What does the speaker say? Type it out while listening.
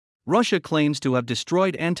Russia claims to have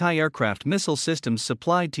destroyed anti-aircraft missile systems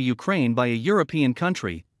supplied to Ukraine by a European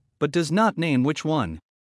country, but does not name which one.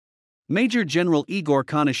 Major General Igor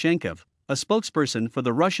Konashenkov, a spokesperson for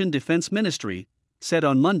the Russian Defense Ministry, said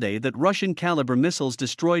on Monday that Russian Kalibr missiles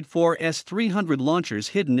destroyed 4 S-300 launchers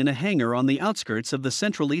hidden in a hangar on the outskirts of the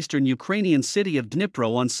central eastern Ukrainian city of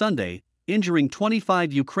Dnipro on Sunday, injuring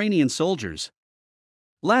 25 Ukrainian soldiers.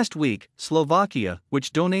 Last week, Slovakia,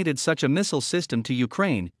 which donated such a missile system to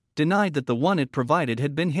Ukraine, denied that the one it provided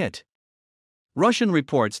had been hit. Russian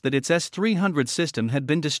reports that its S-300 system had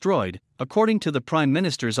been destroyed, according to the Prime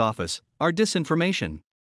Minister's office, are disinformation.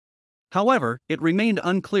 However, it remained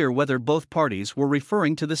unclear whether both parties were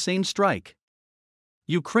referring to the same strike.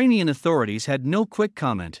 Ukrainian authorities had no quick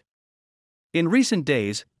comment. In recent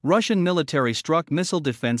days, Russian military struck missile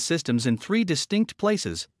defense systems in 3 distinct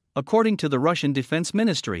places, according to the Russian Defense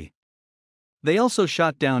Ministry. They also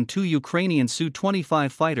shot down 2 Ukrainian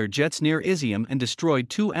Su-25 fighter jets near Izyum and destroyed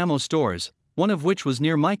 2 ammo stores, one of which was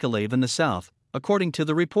near Mykolaiv in the south, according to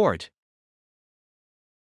the report.